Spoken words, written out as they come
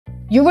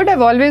You would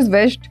have always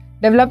wished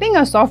developing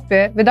a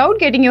software without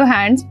getting your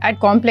hands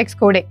at complex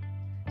coding.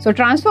 So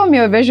transform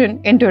your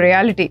vision into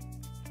reality.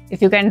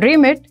 If you can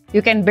dream it,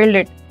 you can build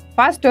it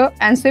faster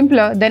and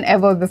simpler than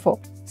ever before.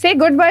 Say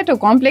goodbye to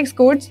complex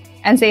codes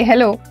and say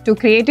hello to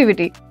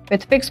creativity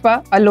with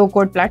Pixpa, a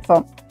low-code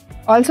platform.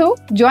 Also,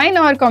 join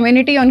our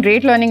community on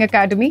Great Learning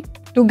Academy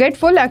to get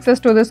full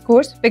access to this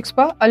course,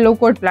 Pixpa, a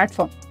low-code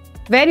platform,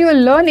 where you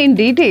will learn in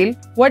detail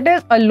what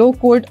is a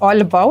low-code all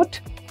about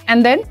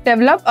and then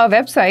develop a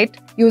website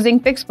using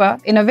Pixpa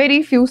in a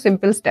very few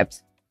simple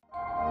steps.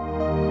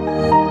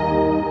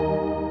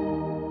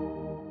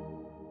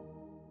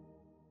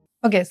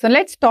 Okay, so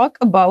let's talk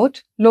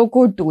about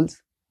low-code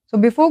tools. So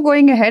before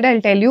going ahead,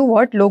 I'll tell you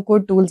what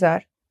low-code tools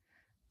are.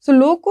 So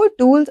low-code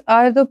tools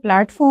are the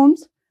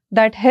platforms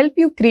that help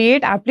you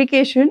create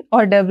application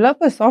or develop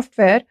a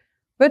software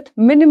with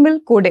minimal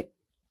coding.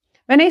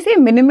 When I say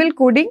minimal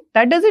coding,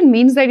 that doesn't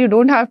mean that you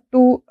don't have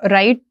to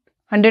write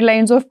 100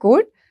 lines of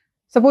code.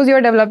 Suppose you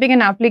are developing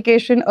an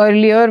application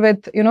earlier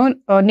with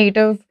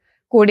native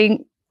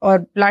coding or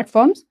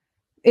platforms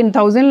in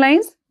 1,000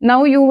 lines.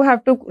 Now you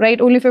have to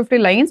write only 50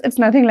 lines. It's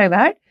nothing like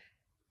that.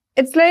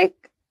 It's like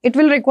it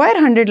will require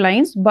 100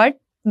 lines, but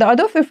the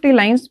other 50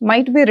 lines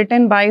might be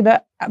written by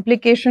the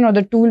application or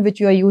the tool which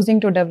you are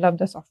using to develop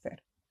the software.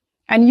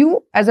 And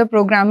you as a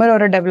programmer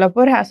or a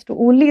developer has to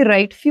only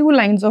write few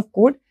lines of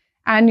code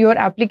and your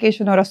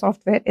application or a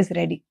software is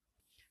ready.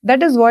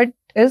 That is what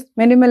is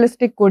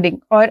minimalistic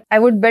coding, or I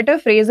would better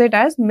phrase it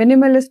as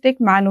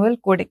minimalistic manual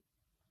coding.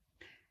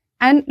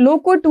 And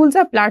low-code tools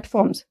are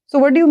platforms. So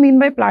what do you mean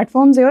by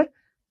platforms here?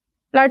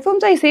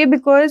 Platforms I say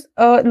because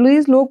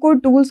these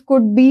low-code tools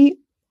could be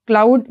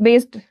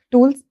cloud-based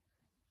tools.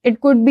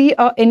 It could be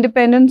an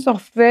independent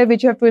software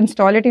which you have to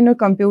install it in your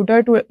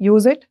computer to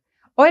use it.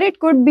 Or it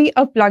could be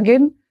a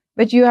plugin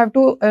which you have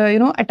to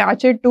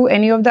attach it to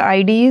any of the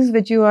IDEs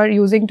which you are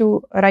using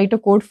to write a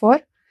code for.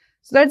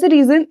 So that's the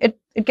reason it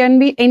can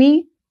be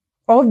any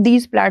of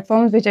these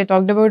platforms which I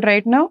talked about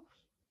right now.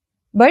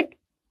 But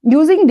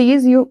using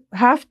these, you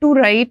have to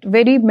write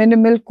very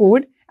minimal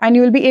code and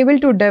you will be able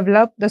to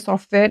develop the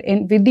software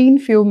within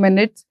few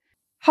minutes.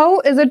 How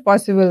is it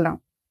possible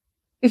now?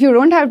 If you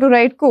don't have to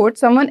write code,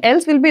 someone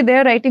else will be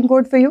there writing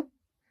code for you.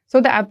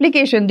 So the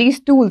application, these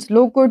tools,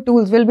 low-code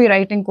tools will be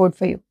writing code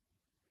for you.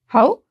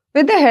 How?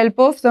 With the help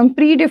of some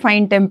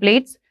predefined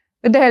templates,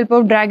 with the help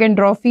of drag and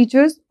drop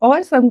features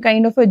or some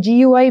kind of a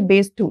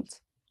GUI-based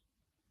tools.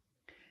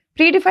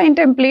 Predefined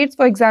templates,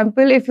 for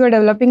example, if you are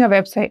developing a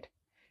website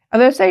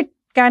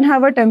can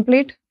have a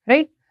template,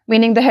 right?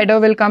 Meaning the header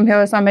will come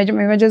here, some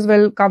images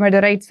will come at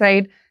the right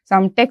side,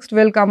 some text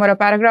will come or a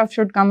paragraph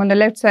should come on the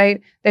left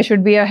side. There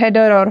should be a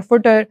header or a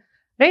footer,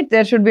 right?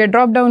 There should be a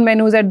drop-down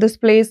menus at this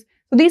place.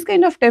 So these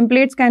kind of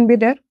templates can be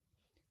there.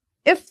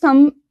 If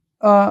someone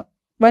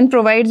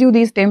provides you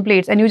these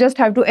templates and you just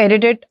have to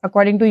edit it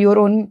according to your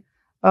own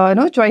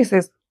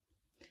choices,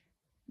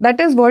 that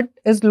is what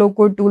is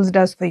low-code tools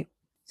does for you.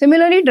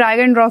 Similarly, drag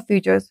and drop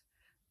features.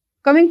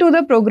 Coming to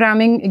the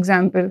programming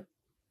example.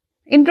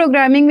 In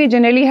programming, we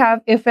generally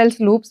have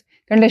if-else loops,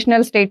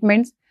 conditional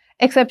statements,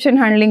 exception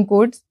handling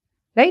codes,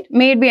 right?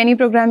 May it be any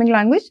programming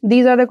language.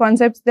 These are the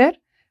concepts there.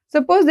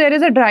 Suppose there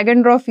is a drag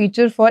and drop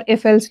feature for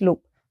if-else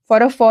loop,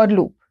 for a for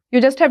loop. You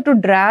just have to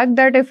drag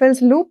that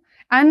if-else loop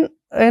and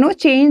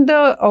change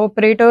the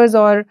operators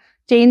or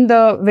change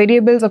the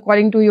variables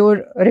according to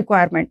your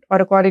requirement or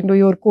according to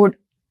your code.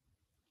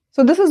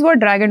 So this is what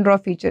drag and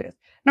drop feature is.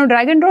 Now,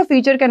 drag and drop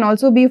feature can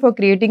also be for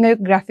creating a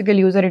graphical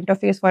user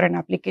interface for an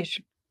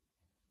application.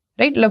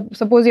 Right?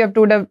 Suppose you have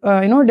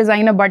to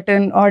design a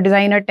button or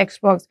design a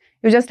text box.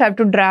 You just have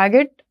to drag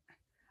it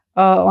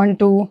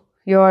onto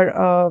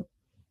your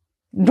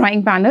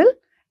drawing panel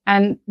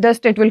and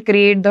just it will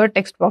create the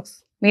text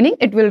box. Meaning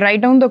it will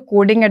write down the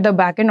coding at the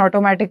back end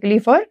automatically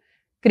for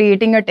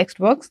creating a text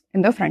box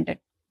in the front end.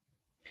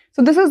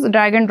 So this is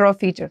drag and drop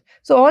feature.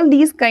 So all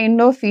these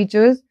kind of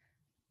features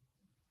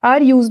are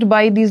used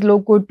by these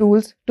low-code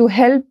tools to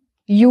help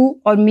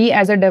you or me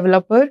as a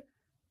developer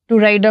to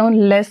write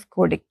down less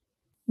coding.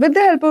 With the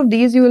help of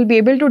these, you will be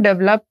able to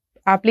develop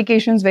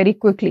applications very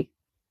quickly.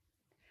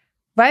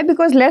 Why?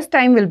 Because less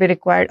time will be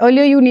required.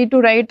 Earlier, you need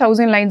to write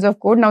 1,000 lines of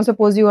code. Now,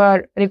 suppose you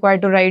are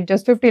required to write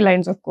just 50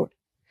 lines of code.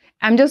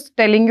 I'm just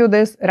telling you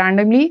this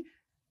randomly,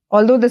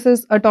 although this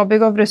is a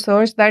topic of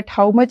research that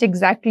how much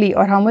exactly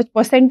or how much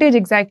percentage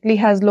exactly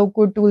has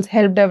low-code tools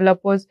help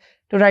developers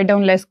to write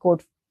down less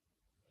code.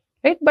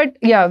 Right? But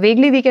yeah,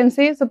 vaguely we can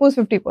say, suppose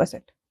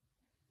 50%.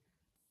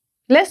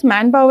 Less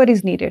manpower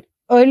is needed.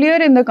 Earlier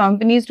in the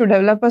companies to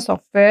develop a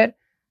software,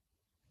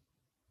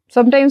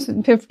 sometimes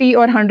 50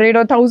 or 100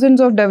 or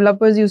thousands of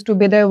developers used to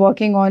be there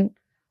working on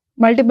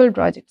multiple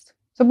projects.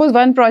 Suppose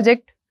one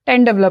project,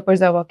 10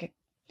 developers are working.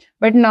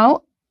 But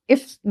now,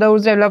 if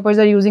those developers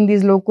are using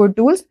these low-code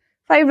tools,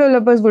 5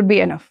 developers would be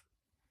enough.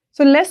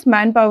 So less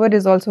manpower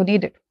is also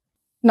needed.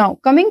 Now,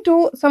 coming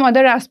to some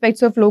other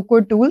aspects of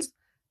low-code tools,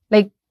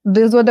 like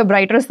these were the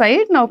brighter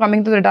side, now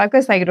coming to the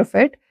darker side of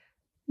it,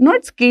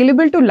 not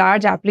scalable to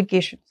large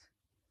applications.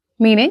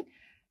 Meaning,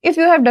 if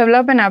you have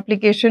developed an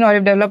application or you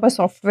develop a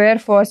software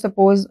for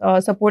suppose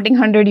supporting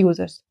 100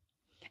 users,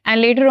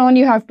 and later on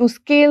you have to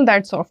scale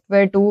that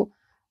software to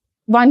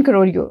 1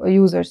 crore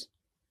users,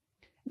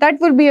 that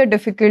would be a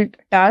difficult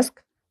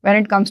task when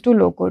it comes to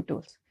low-code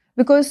tools.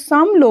 Because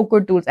some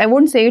low-code tools, I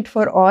won't say it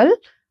for all,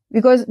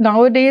 because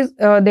nowadays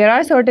there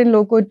are certain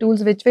low-code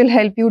tools which will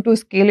help you to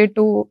scale it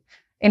to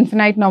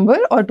infinite number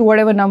or to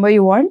whatever number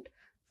you want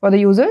for the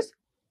users.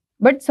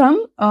 But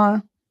some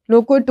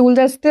low-code tools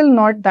are still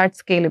not that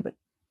scalable.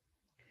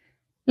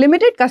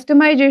 Limited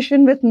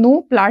customization with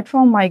no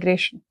platform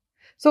migration.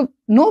 So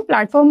no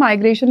platform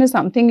migration is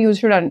something you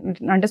should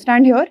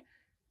understand here.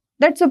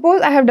 That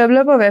suppose I have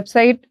developed a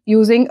website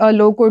using a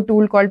low-code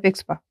tool called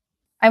Pixpa.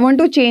 I want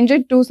to change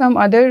it to some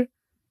other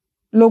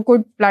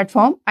low-code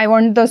platform. I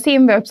want the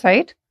same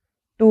website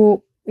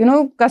to,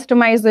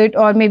 customize it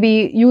or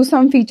maybe use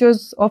some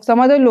features of some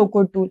other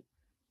low-code tool.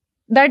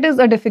 That is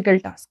a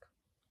difficult task,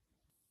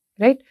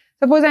 right?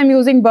 Suppose I'm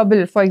using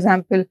Bubble, for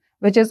example,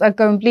 which is a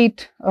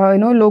complete,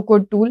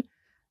 low-code tool.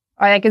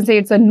 I can say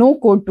it's a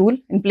no-code tool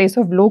in place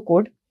of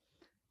low-code.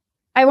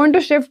 I want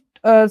to shift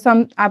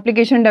some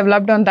application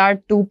developed on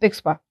that to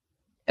Pixpa.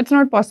 It's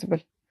not possible,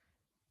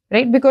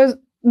 right? Because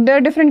there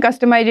are different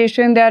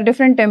customization, there are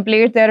different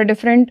templates, there are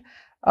different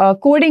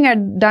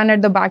coding done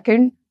at the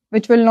backend,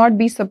 which will not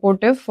be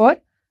supportive for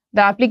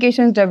the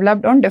applications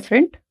developed on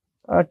different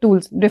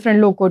tools, different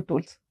low-code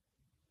tools,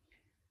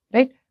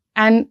 right?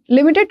 And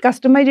limited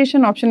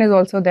customization option is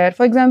also there.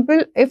 For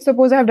example, if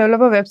suppose I have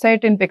developed a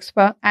website in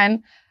Pixpa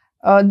and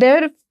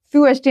there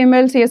few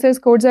HTML,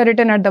 CSS codes are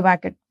written at the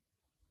backend,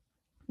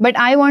 but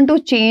I want to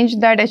change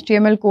that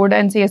HTML code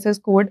and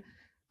CSS code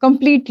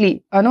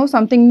completely,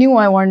 something new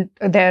I want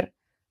there,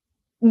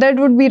 that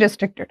would be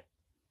restricted.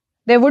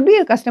 There would be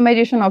a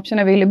customization option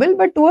available,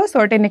 but to a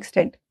certain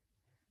extent.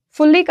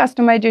 Fully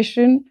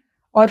customization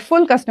or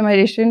full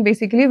customization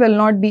basically will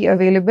not be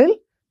available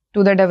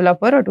to the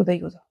developer or to the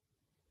user.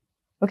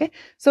 Okay,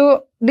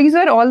 so these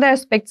are all the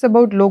aspects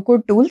about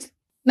low-code tools.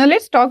 Now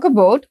let's talk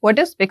about what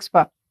is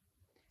Pixpa.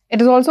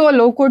 It is also a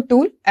low-code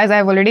tool, as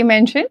I've already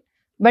mentioned,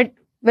 but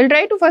we'll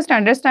try to first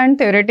understand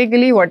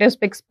theoretically what is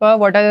Pixpa,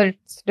 what are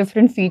its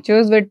different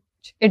features which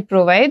it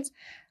provides,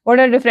 what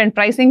are different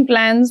pricing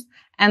plans,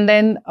 and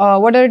then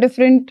what are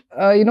different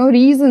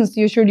reasons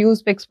you should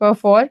use Pixpa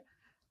for.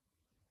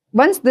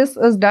 Once this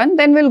is done,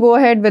 then we'll go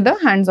ahead with the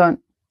hands-on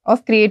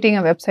of creating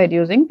a website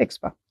using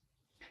Pixpa.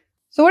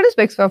 So what is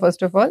Pixpa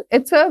first of all?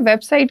 It's a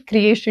website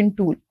creation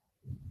tool,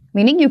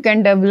 meaning you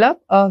can develop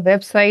a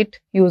website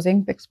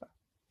using Pixpa.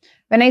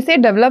 When I say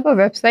develop a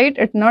website,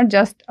 it's not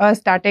just a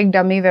static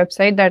dummy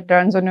website that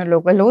runs on your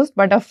local host,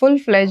 but a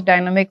full-fledged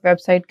dynamic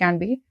website can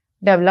be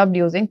developed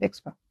using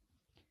Pixpa.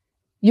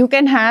 You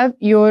can have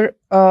your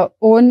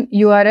own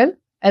URL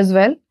as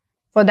well.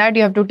 For that,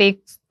 you have to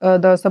take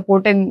the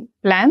supporting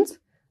plans,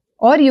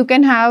 or you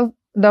can have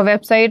the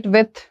website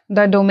with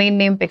the domain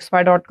name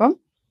pixpa.com.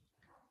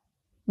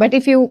 But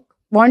if you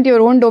want your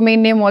own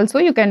domain name also,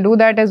 you can do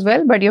that as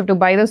well, but you have to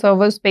buy the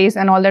server space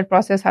and all that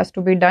process has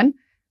to be done.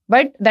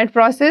 But that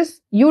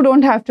process you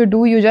don't have to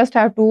do, you just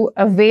have to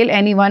avail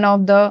any one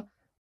of the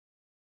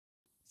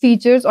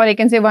features, or I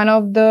can say one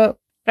of the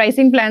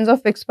pricing plans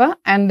of Pixpa,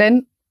 and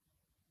then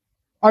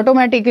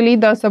automatically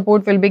the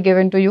support will be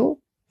given to you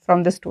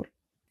from this tool.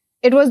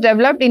 It was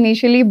developed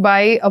initially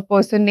by a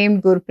person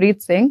named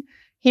Gurpreet Singh.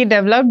 He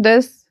developed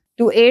this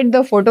to aid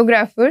the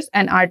photographers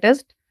and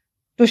artists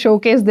to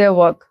showcase their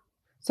work.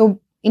 So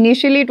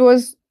initially it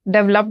was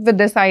developed with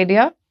this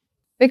idea.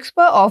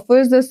 Pixpa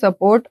offers the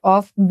support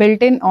of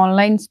built-in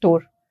online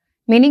store,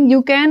 meaning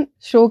you can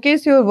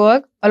showcase your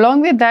work.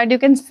 Along with that, you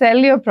can sell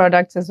your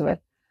products as well.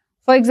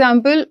 For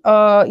example,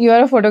 you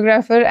are a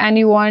photographer and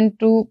you want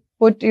to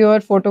put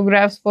your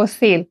photographs for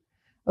sale.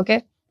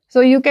 Okay,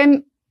 so you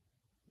can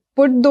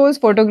put those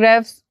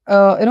photographs,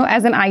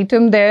 as an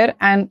item there,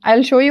 and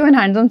I'll show you in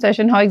hands-on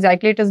session how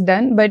exactly it is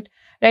done. But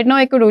right now,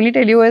 I could only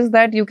tell you is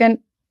that you can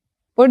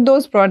put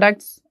those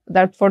products,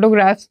 that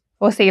photographs,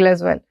 for sale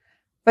as well.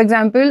 For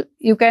example,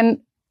 you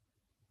can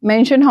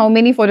mention how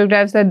many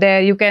photographs are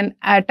there. You can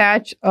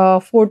attach a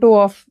photo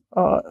of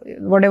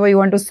whatever you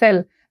want to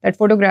sell, that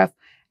photograph,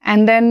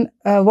 and then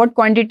what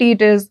quantity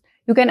it is.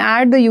 You can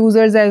add the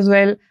users as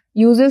well.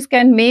 Users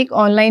can make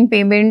online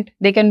payment.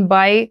 They can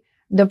buy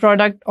the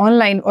product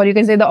online, or you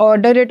can say the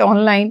order it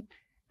online.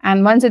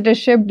 And once it is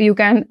shipped, you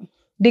can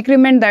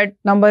decrement that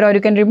number, or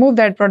you can remove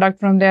that product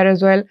from there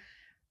as well.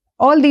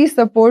 All these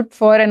support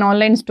for an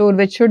online store,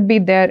 which should be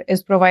there,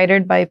 is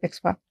provided by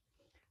Pixpa.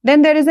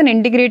 Then there is an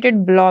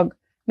integrated blog,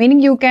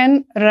 meaning you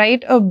can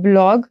write a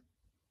blog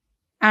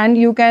and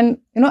you can,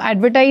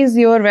 advertise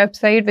your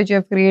website which you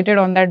have created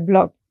on that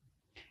blog.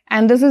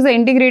 And this is the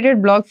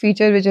integrated blog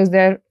feature which is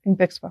there in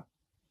Pixpa.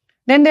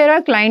 Then there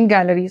are client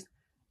galleries.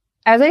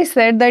 As I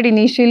said that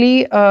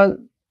initially,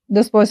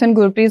 this person,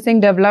 Gurpreet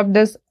Singh, developed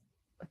this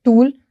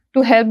tool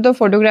to help the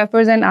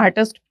photographers and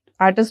artists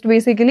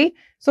basically.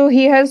 So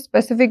he has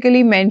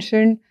specifically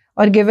mentioned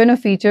or given a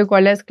feature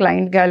called as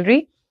client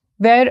gallery,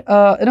 where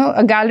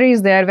a gallery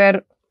is there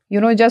where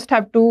just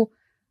have to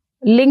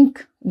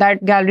link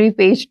that gallery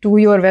page to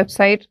your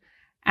website,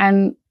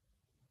 and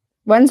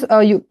once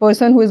a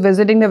person who is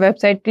visiting the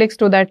website clicks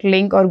to that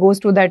link or goes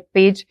to that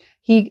page,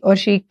 he or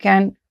she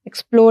can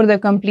explore the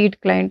complete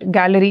client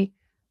gallery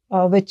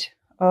which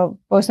a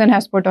person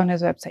has put on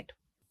his website.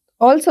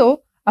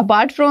 Also,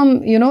 apart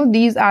from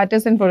these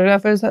artists and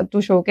photographers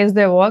to showcase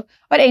their work,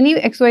 or any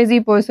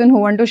XYZ person who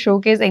want to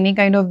showcase any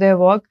kind of their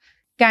work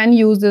can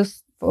use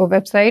this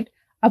website.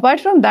 Apart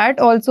from that,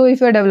 also,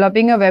 if you're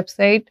developing a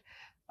website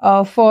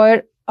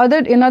for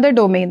other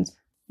domains,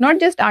 not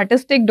just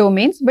artistic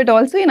domains, but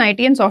also in IT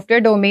and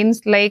software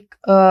domains, like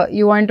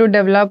you want to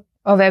develop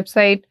a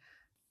website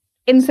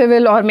in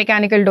civil or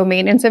mechanical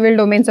domain. In civil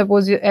domain,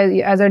 suppose you,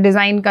 as a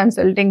design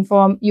consulting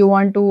firm, you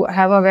want to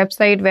have a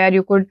website where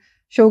you could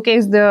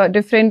showcase the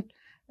different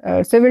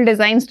civil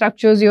design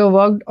structures you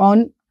worked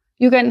on.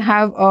 You can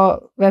have a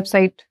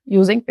website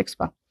using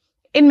Pixpa.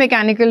 In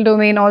mechanical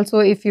domain also,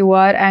 if you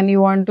are and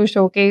you want to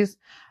showcase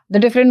the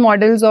different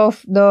models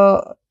of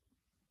the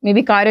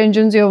maybe car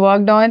engines you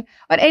worked on,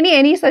 or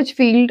any such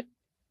field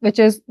which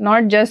is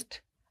not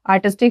just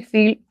artistic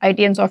field, IT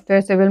and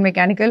software, civil,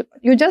 mechanical,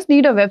 you just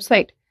need a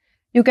website.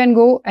 You can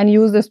go and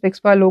use this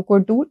Pixpa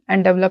low-code tool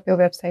and develop your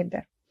website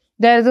there.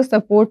 There is a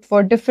support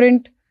for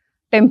different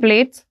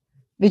templates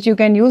which you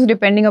can use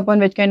depending upon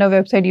which kind of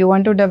website you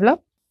want to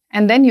develop,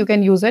 and then you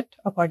can use it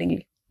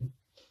accordingly.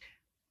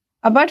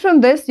 Apart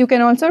from this, you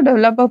can also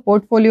develop a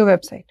portfolio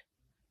website.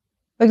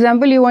 For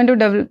example, you want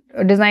to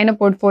design a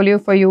portfolio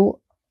for you,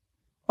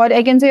 or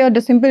I can say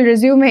a simple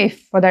resume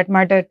for that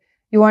matter.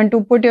 You want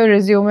to put your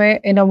resume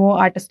in a more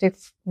artistic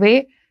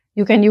way.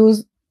 You can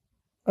use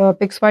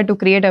Pixpa to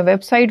create a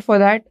website for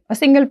that. A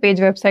single page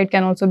website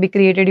can also be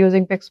created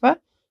using Pixpa.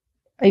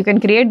 You can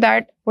create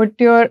that, put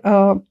your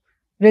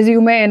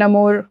resume in a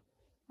more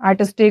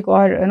artistic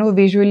or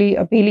visually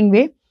appealing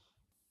way.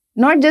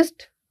 Not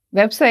just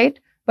website,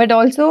 but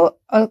also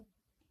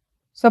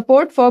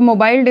support for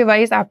mobile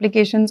device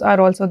applications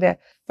are also there.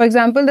 For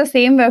example, the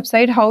same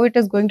website, how it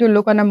is going to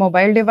look on a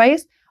mobile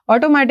device,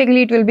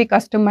 automatically it will be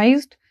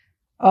customized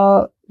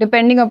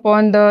depending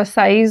upon the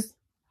size,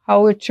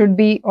 how it should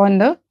be on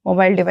the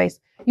mobile device.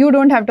 You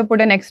don't have to put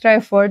an extra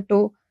effort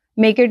to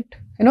make it,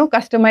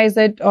 customize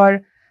it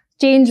or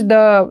change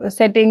the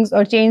settings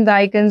or change the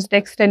icons,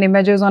 text and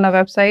images on a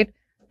website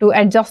to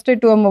adjust it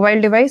to a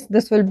mobile device.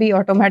 This will be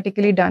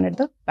automatically done at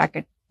the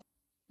backend.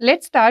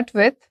 Let's start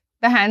with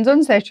the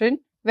hands-on session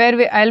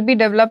where I'll be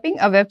developing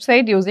a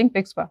website using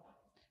Pixpa.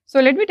 So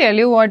let me tell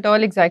you what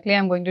all exactly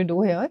I'm going to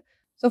do here.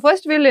 So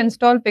first we'll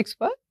install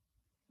Pixpa.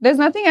 There's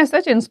nothing as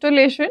such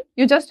installation.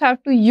 You just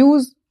have to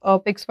use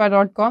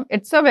pixpa.com.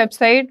 It's a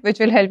website which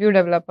will help you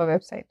develop a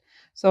website.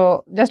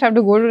 So just have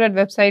to go to that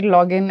website,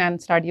 log in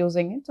and start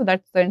using it. So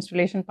that's the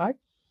installation part.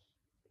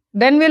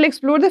 Then we'll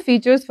explore the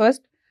features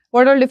first.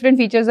 What all different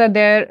features are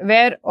there,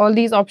 where all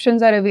these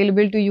options are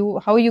available to you,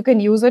 how you can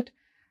use it.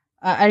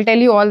 I'll tell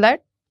you all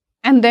that.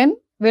 And then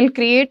we'll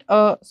create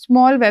a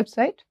small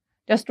website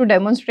just to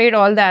demonstrate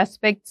all the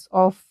aspects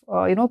of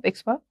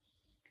Pixpa.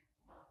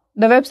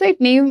 The website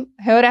name,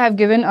 here I have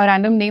given a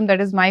random name,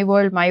 that is My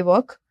World, My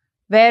Work,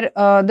 where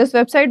this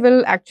website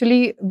will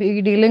actually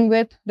be dealing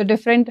with the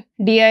different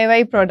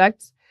DIY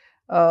products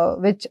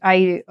which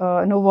I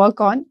work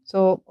on.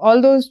 So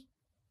all those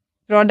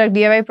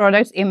DIY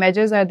products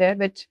images are there,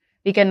 which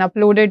we can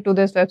upload it to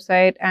this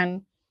website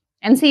and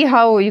see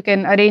how you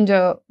can arrange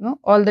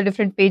all the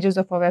different pages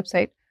of a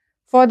website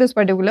for this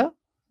particular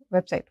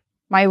website,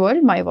 My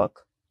World, My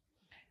Work.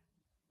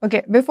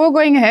 Okay, before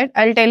going ahead,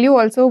 I'll tell you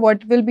also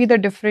what will be the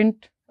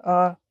different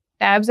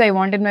tabs I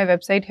want in my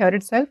website here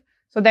itself,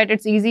 so that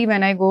it's easy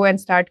when I go and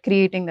start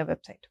creating the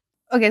website.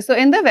 Okay, so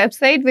in the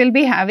website, we'll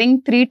be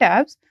having 3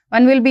 tabs.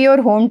 One will be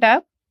your home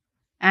tab,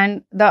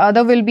 and the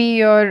other will be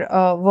your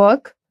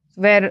work,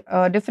 where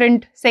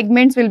different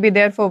segments will be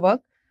there for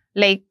work,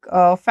 like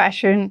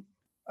fashion,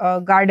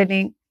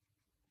 gardening,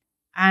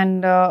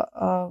 and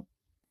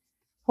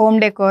home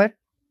decor.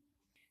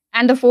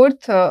 And the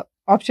fourth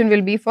option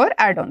will be for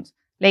add-ons.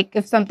 Like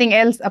if something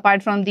else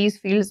apart from these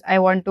fields I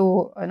want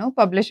to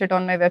publish it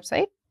on my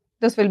website,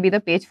 this will be the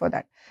page for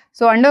that.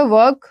 So under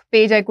work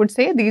page, I could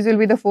say these will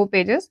be the 4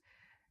 pages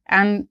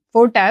and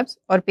 4 tabs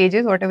or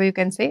pages, whatever you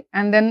can say,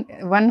 and then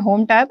one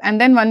home tab, and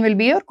then one will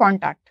be your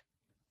contact.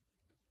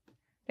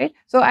 Right?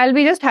 So I'll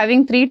be just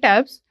having 3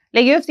 tabs.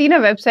 Like you have seen a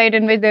website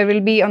in which there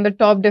will be on the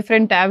top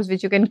different tabs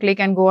which you can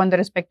click and go on the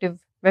respective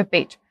web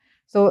page.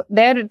 So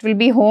there it will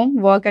be home,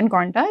 work and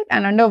contact,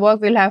 and under work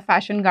we'll have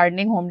fashion,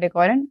 gardening, home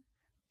decor, and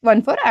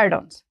one for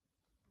add-ons.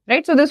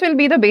 Right? So this will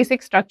be the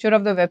basic structure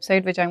of the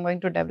website which I'm going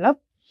to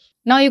develop.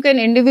 Now you can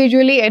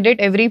individually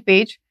edit every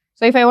page.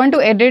 So if I want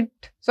to edit,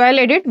 so I'll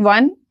edit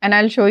one and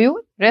I'll show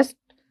you rest.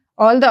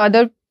 All the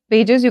other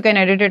pages you can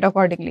edit it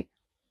accordingly.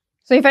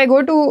 So if I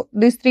go to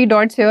these 3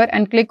 dots here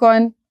and click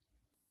on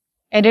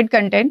edit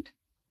content,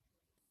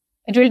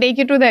 it will take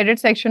you to the edit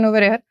section over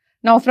here.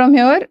 Now from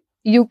here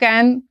you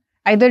can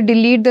either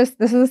delete this.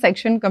 This is a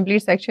section,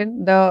 complete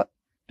section. The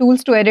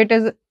tools to edit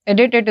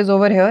it is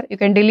over here. You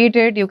can delete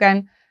it. You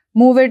can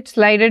move it,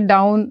 slide it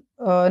down,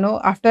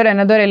 after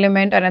another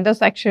element, another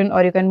section,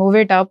 or you can move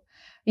it up.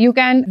 You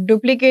can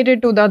duplicate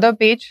it to the other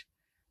page.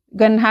 You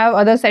can have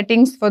other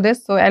settings for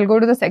this. So I'll go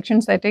to the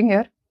section setting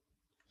here.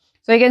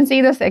 So you can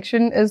see the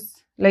section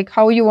is like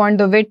how you want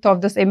the width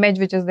of this image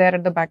which is there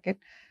at the back end,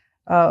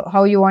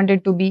 how you want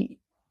it to be.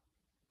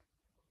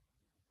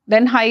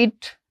 Then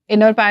height,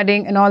 inner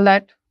padding and all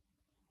that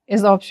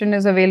is the option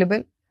is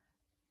available.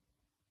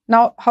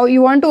 Now, how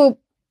you want to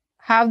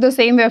have the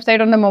same website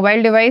on the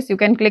mobile device, you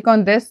can click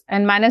on this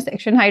and manage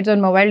section heights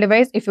on mobile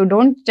device. If you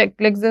don't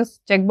click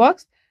this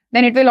checkbox,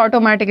 then it will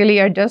automatically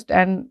adjust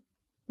and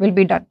will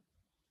be done.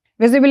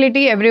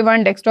 Visibility,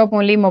 everyone, desktop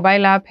only,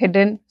 mobile app,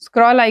 hidden.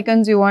 Scroll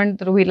icons you want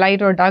to be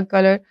light or dark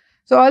color.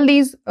 So all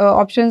these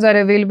options are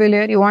available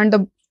here. You want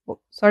the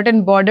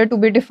certain border to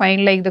be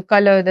defined, like the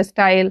color, the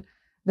style,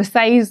 the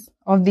size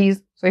of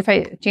these. So if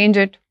I change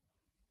it,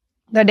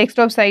 the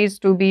desktop size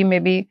to be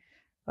maybe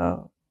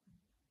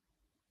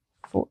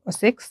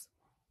 6.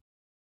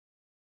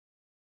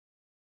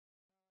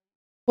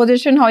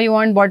 Position how you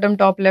want, bottom,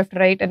 top, left,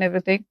 right and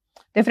everything.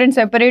 Different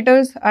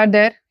separators are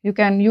there. You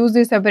can use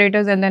these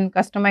separators and then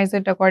customize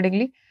it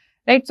accordingly,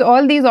 right? So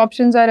all these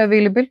options are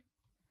available.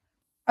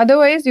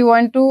 Otherwise, you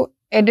want to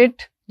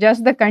edit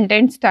just the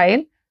content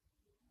style.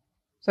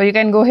 So you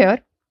can go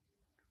here,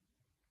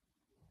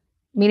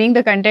 meaning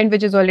the content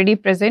which is already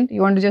present.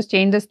 You want to just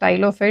change the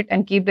style of it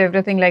and keep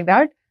everything like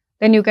that.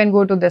 Then you can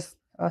go to this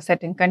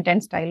setting,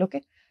 content style,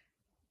 okay?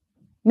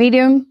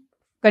 Medium,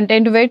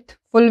 content width,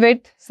 full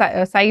width,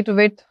 site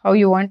width, how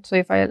you want. So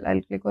if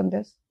I'll click on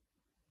this.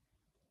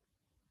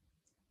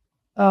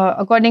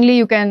 Accordingly,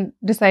 you can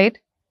decide.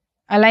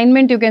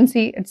 Alignment, you can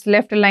see it's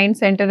left aligned,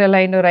 center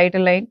aligned or right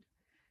aligned.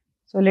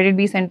 So let it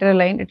be center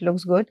aligned, it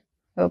looks good.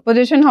 So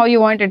position how you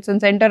want, it's in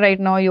center right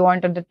now, you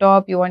want at the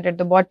top, you want at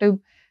the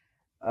bottom.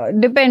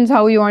 Depends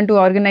how you want to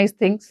organize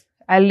things.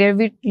 I'll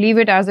leave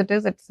it as it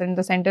is, it's in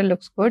the center,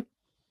 looks good.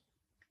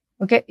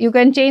 Okay, you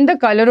can change the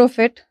color of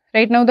it.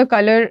 Right now the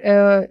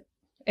color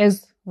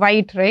is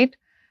white, right?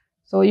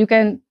 So you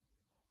can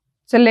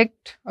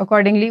select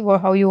accordingly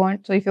how you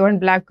want. So if you want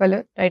black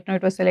color, right now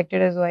it was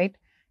selected as white.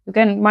 You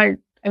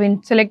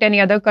can select any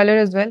other color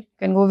as well. You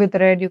can go with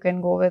red, you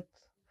can go with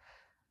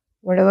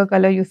whatever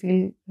color you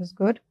feel is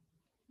good.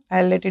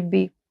 I'll let it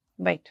be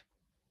white.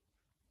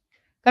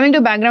 Coming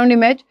to background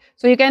image,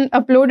 so you can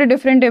upload a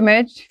different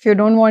image if you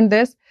don't want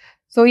this.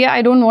 So yeah,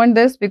 I don't want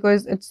this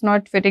because it's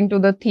not fitting to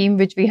the theme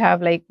which we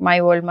have, like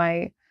my world,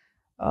 my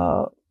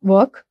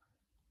work.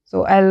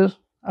 So I'll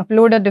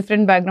upload a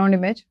different background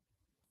image.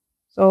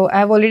 So I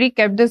have already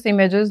kept this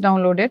images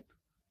downloaded.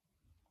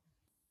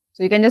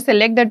 So you can just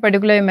select that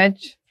particular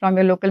image from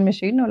your local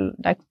machine or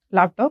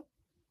laptop.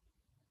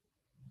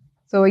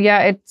 So yeah,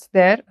 it's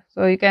there.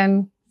 So you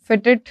can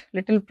fit it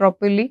little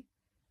properly.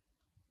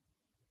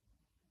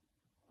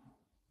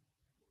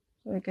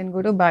 So you can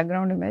go to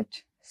background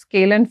image,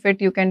 scale and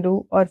fit you can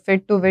do, or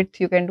fit to width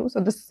you can do.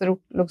 So this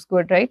looks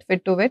good, right?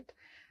 Fit to width.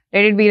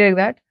 Let it be like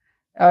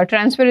that.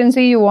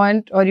 Transparency you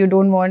want or you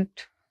don't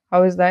want.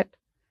 How is that?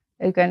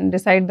 You can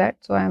decide that.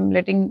 So I'm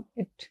letting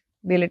it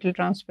be a little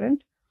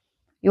transparent.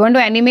 You want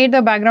to animate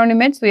the background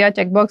image. So yeah,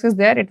 checkbox is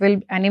there. It will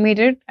animate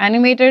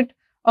it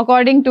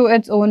according to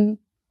its own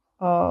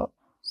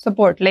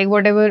support, like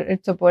whatever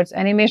it supports.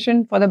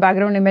 Animation for the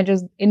background image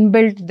is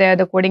inbuilt there.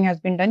 The coding has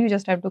been done. You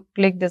just have to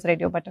click this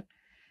radio button.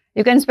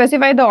 You can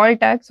specify the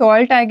alt tag. So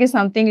alt tag is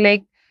something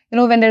like,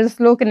 when there's a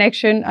slow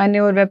connection and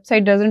your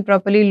website doesn't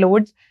properly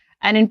load,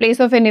 and in place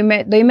of an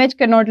image, the image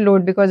cannot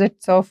load because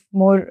it's of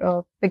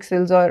more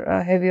pixels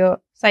or heavier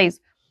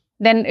size.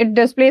 Then it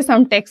displays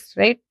some text,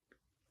 right?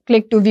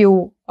 Click to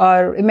view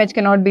or image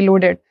cannot be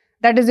loaded.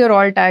 That is your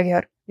alt tag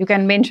here. You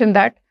can mention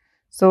that.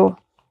 So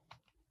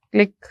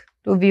click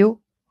to view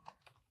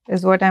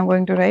is what I'm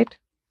going to write.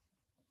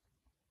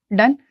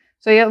 Done.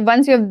 So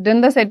once you have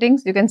done the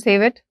settings, you can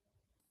save it.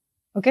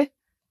 Okay.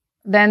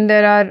 Then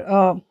there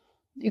are,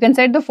 you can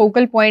set the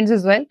focal points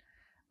as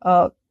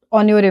well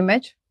on your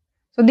image.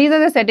 So these are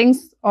the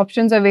settings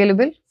options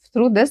available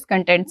through this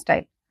content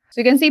style.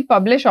 So you can see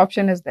publish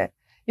option is there.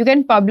 You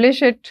can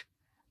publish it,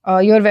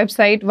 your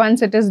website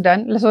once it is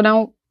done. So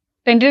now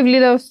tentatively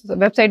the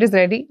website is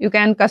ready. You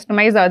can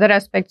customize the other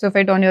aspects of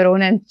it on your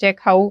own and check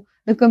how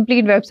the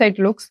complete website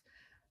looks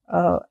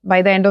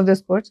by the end of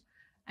this course.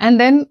 And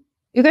then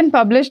you can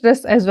publish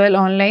this as well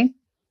online.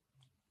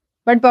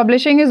 But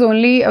publishing is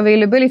only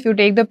available if you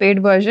take the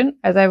paid version,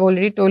 as I've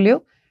already told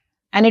you.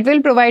 And it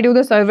will provide you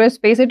the server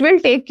space. It will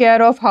take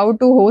care of how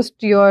to host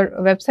your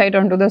website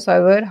onto the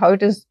server, how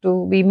it is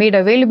to be made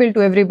available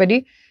to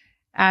everybody,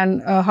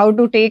 and how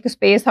to take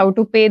space, how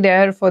to pay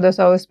there for the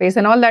server space,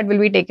 and all that will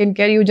be taken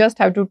care. You just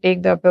have to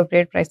take the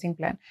appropriate pricing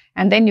plan.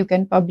 And then you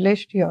can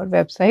publish your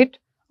website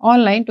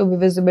online to be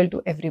visible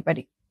to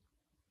everybody.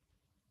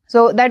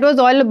 So that was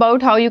all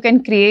about how you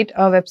can create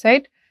a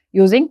website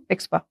using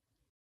Pixpa.